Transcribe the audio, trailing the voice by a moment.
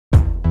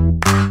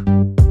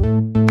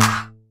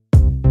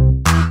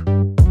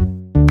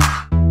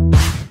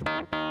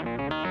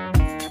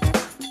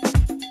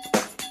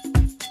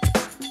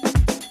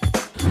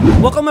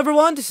Welcome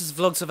everyone, this is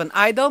Vlogs of an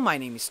Idol. My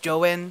name is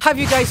Moecen. Have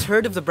you guys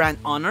heard of the brand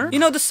Honor? You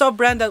know, the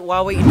sub-brand that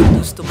Huawei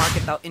introduced to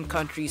market out in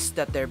countries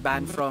that they're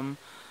banned from,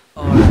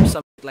 or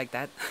something like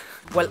that?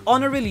 Well,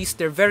 Honor released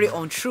their very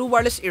own true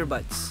wireless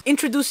earbuds.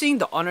 Introducing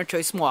the Honor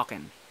CHOICE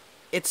Moecen.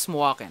 It's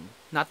Moecen,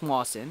 not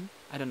Moecen.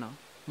 I don't know.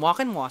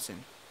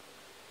 Moecen.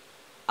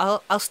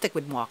 I'll stick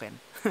with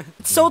Moecen.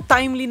 It's so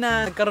timely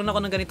na nagkaroon ako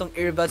ng ganitong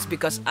earbuds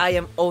because I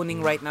am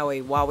owning right now a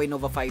Huawei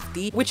Nova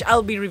 5T, which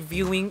I'll be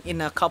reviewing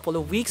in a couple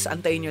of weeks.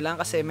 Antayin nyo lang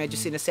kasi medyo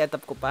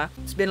sinesetup ko pa.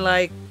 It's been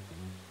like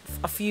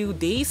a few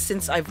days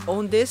since I've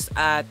owned this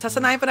at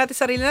sasanayan pa natin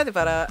sarili natin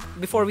para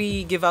before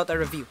we give out a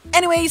review.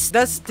 Anyways,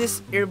 does this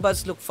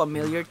earbuds look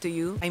familiar to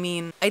you? I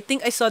mean, I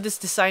think I saw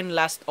this design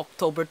last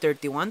October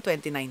 31,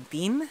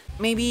 2019.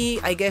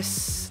 Maybe, I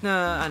guess,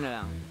 na ano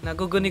lang,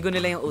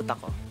 naguguni-guni lang yung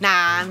utak ko.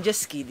 Nah, I'm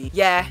just kidding.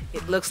 Yeah,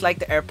 it looks like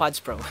the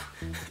Airpods Pro.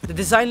 The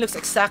design looks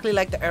exactly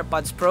like the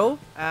Airpods Pro.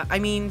 I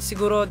mean,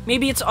 siguro,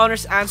 maybe it's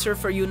Honor's answer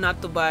for you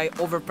not to buy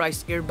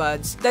overpriced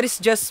earbuds that is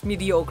just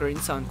mediocre in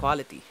sound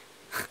quality.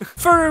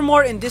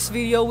 Furthermore, in this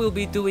video, we'll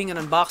be doing an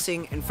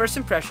unboxing and first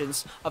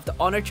impressions of the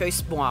Honor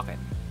CHOICE Moecen.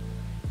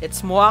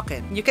 It's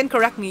Moecen. You can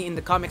correct me in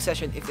the comment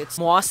section if it's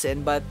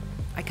Moecen, but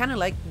I kind of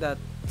like the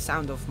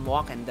sound of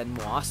Moecen than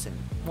Moecen.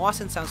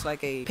 Moecen sounds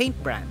like a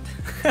paint brand.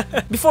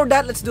 Before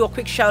that, let's do a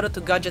quick shout out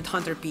to Gadget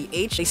Hunter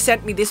PH. They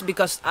sent me this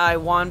because I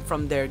won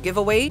from their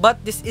giveaway,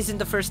 but this isn't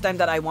the first time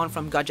that I won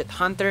from Gadget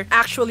Hunter.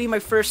 Actually, my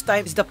first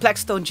time is the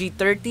Plextone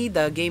G30,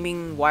 the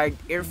gaming wired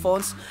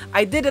earphones.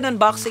 I did an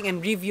unboxing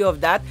and review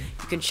of that.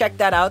 You can check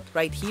that out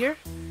right here.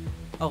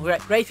 Oh,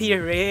 right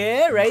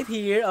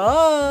here.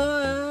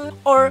 Oh.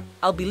 Or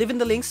I'll be leaving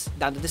the links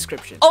down the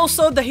description.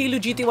 Also, the Halo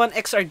GT1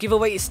 XR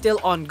giveaway is still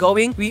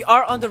ongoing. We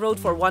are on the road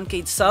for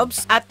 1K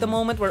subs. At the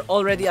moment, we're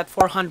already at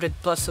 400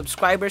 plus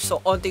subscribers, so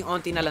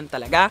onting-onti na lang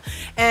talaga.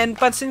 And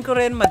pansin ko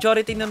rin,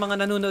 majority ng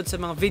mga nanonood sa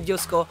mga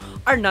videos ko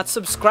are not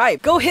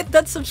subscribed. Go hit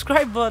that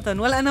subscribe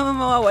button. Wala naman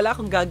mawawala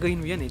kung gagawin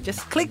mo yun eh.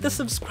 Just click the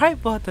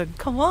subscribe button.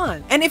 Come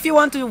on. And if you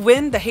want to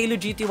win the Halo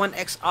GT1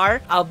 XR,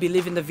 I'll be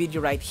leaving the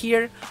video right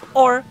here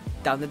or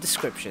down the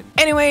description.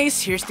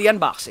 Anyways, here's the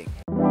unboxing.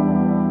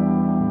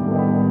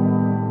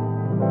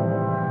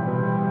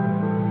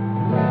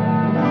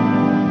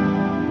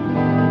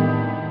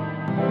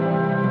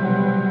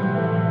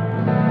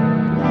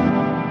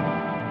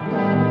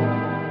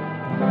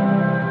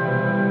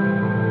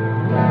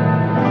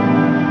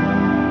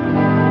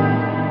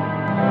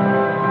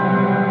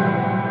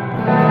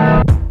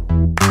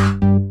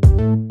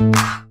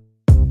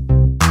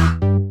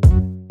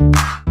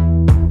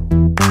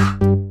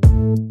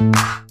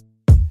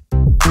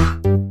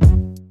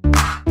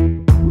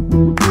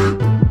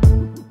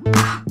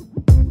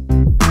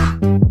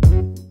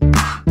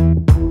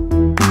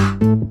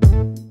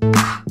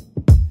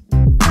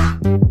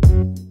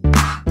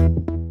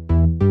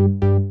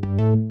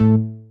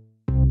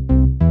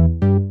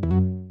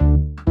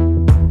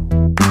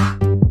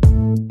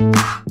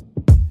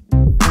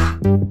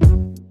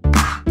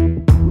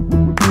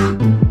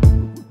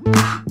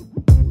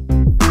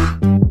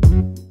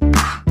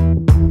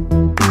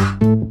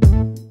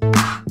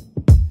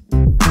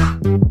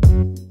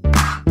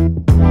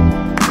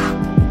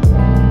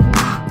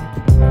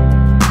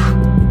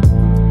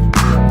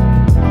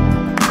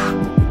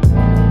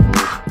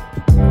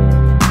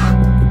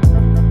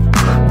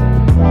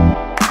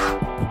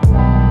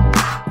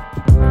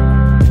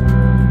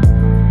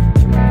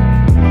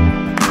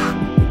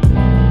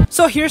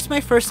 So here's my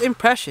first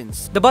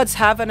impressions. The buds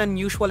have an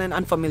unusual and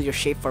unfamiliar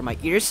shape for my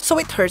ears, so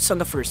it hurts on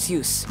the first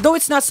use. Though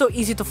it's not so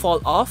easy to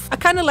fall off, I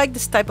kinda like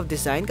this type of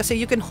design kasi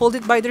you can hold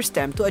it by their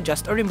stem to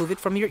adjust or remove it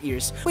from your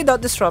ears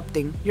without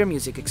disrupting your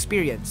music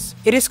experience.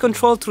 It is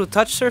controlled through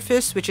touch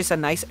surface, which is a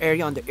nice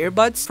area on the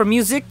earbuds. For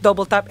music,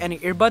 double tap any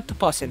earbud to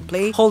pause and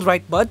play, hold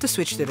right bud to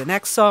switch to the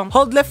next song,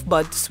 hold left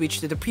bud to switch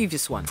to the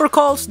previous one. For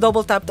calls,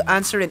 double tap to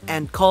answer and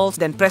end calls,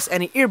 then press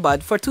any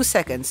earbud for 2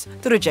 seconds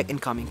to reject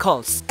incoming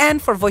calls. And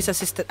for voice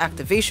assisted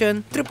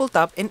activation, triple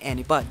tap in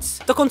any buds.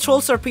 The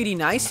controls are pretty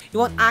nice. You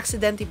won't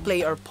accidentally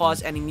play or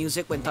pause any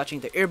music when touching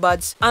the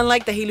earbuds,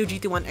 unlike the Halo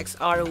GT1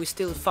 XR who is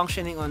still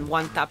functioning on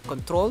one-tap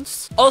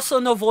controls. Also,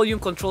 no volume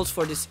controls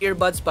for these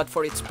earbuds, but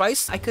for its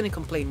price, I couldn't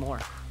complain more.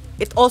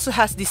 It also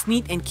has these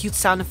neat and cute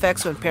sound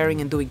effects when pairing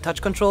and doing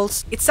touch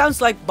controls. It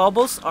sounds like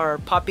bubbles are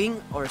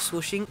popping or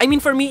swooshing. I mean,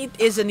 for me, it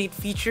is a neat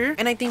feature,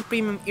 and I think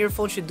premium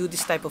earphones should do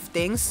this type of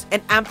things,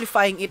 and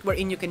amplifying it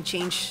wherein you can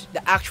change the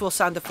actual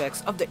sound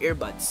effects of the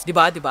earbuds.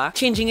 Diba?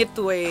 Changing it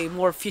to a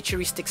more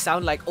futuristic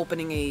sound like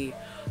opening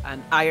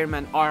an Iron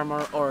Man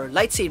armor or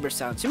lightsaber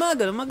sounds. Yung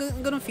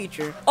mga ganun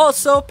feature.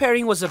 Also,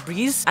 pairing was a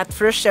breeze. At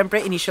first,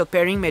 syempre, initial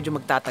pairing medyo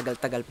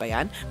magtatagal-tagal pa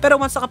yan. Pero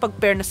once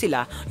nakapag-pair na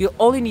sila, you'll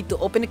only need to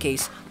open the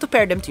case to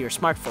pair them to your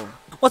smartphone.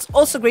 What's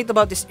also great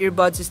about these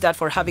earbuds is that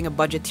for having a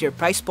budget tier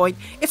price point,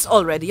 it's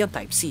already on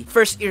Type-C.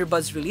 First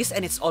earbuds released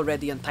and it's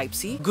already on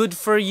Type-C. Good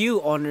for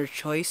you, Honor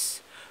CHOICE.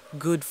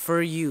 Good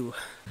for you.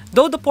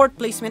 Though the port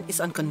placement is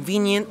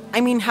inconvenient,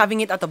 I mean having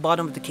it at the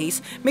bottom of the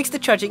case makes the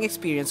charging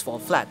experience fall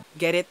flat.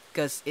 Get it?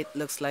 Because it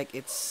looks like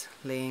it's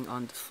laying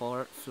on the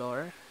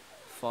floor.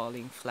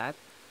 falling flat.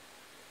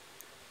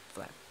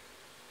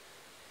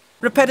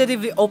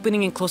 Repetitively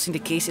opening and closing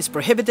the case is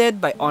prohibited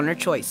by Honor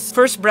Choice.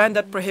 First brand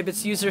that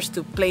prohibits users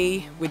to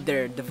play with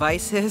their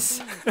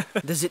devices.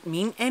 Does it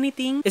mean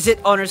anything? Is it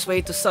Honor's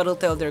way to subtle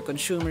tell their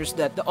consumers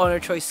that the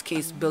Honor Choice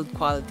case build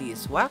quality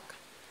is whack?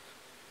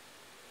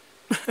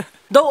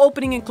 Though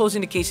opening and closing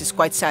the case is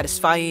quite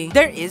satisfying,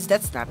 there is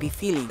that snappy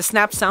feeling. The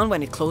snap sound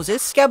when it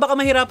closes. Kaya baka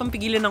mahirapang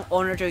pigilan ng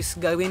Honor Choice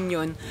gawin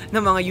yon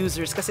ng mga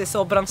users kasi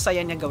sobrang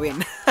saya niya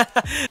gawin.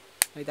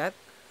 Like that?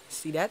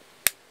 See that?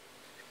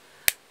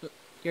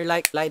 You're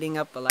like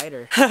lighting up a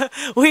lighter.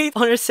 Wait,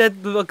 Honor said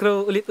wag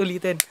raw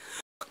ulit-ulitin.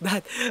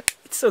 That,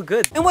 it's so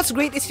good. And what's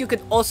great is you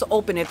could also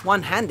open it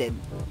one-handed,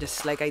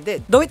 just like I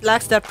did. Though it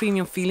lacks that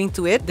premium feeling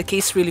to it, the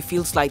case really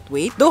feels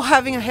lightweight, though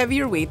having a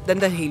heavier weight than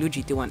the Halo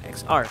GT1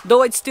 XR.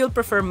 Though I'd still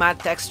prefer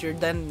matte texture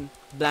than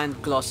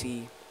bland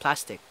glossy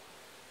plastic.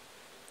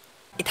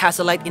 It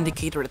has a light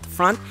indicator at the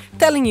front,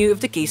 telling you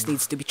if the case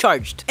needs to be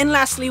charged. And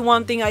lastly,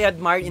 one thing I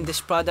admire in this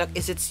product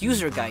is its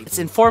user guide. It's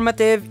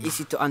informative,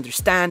 easy to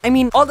understand. I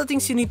mean, all the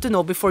things you need to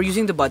know before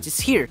using the buds is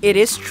here. It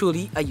is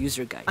truly a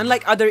user guide.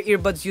 Unlike other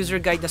earbuds user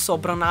guide na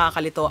sobrang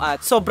nakakalito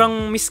at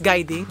sobrang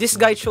misguiding, this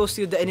guide shows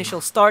you the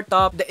initial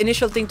startup, the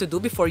initial thing to do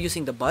before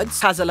using the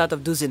buds, has a lot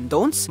of do's and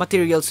don'ts,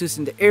 materials used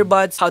in the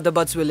earbuds, how the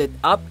buds will lit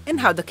up, and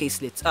how the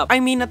case lights up. I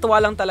mean,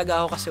 natuwa lang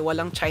talaga ako kasi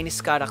walang Chinese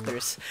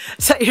characters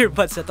sa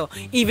earbuds na to.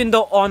 Even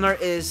though Honor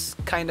is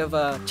kind of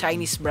a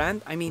Chinese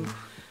brand. I mean,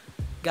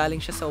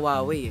 galing siya sa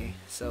Huawei eh.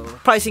 So,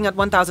 pricing at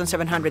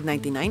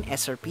 1,799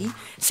 SRP,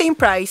 same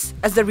price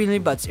as the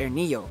Realme Buds Air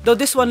Neo. Though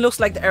this one looks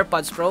like the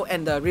AirPods Pro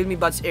and the Realme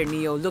Buds Air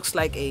Neo looks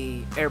like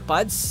a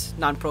AirPods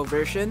non-Pro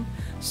version.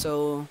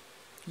 So,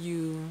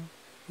 you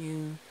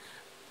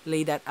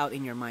lay that out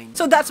in your mind.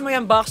 So that's my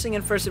unboxing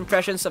and first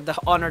impressions of the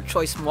Honor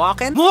Choice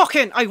Moecen.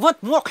 Moecen! I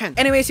want Moecen!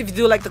 Anyways, if you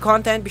do like the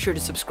content, be sure to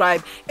subscribe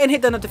and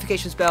hit the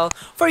notifications bell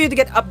for you to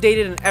get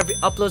updated on every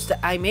uploads that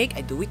I make.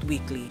 I do it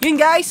weekly. Yun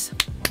guys!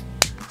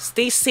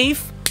 Stay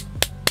safe.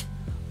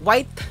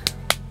 White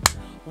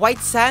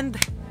sand.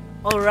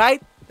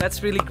 Alright? That's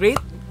really great.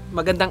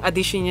 Magandang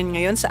addition yan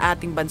ngayon sa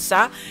ating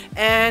bansa.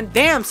 And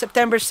damn,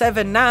 September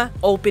 7 na.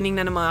 Opening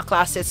na ng mga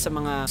classes sa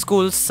mga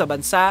schools sa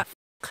bansa.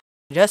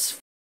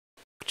 Just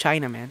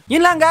China, man.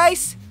 Yun lang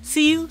guys.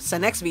 See you sa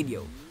next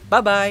video.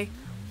 Bye-bye.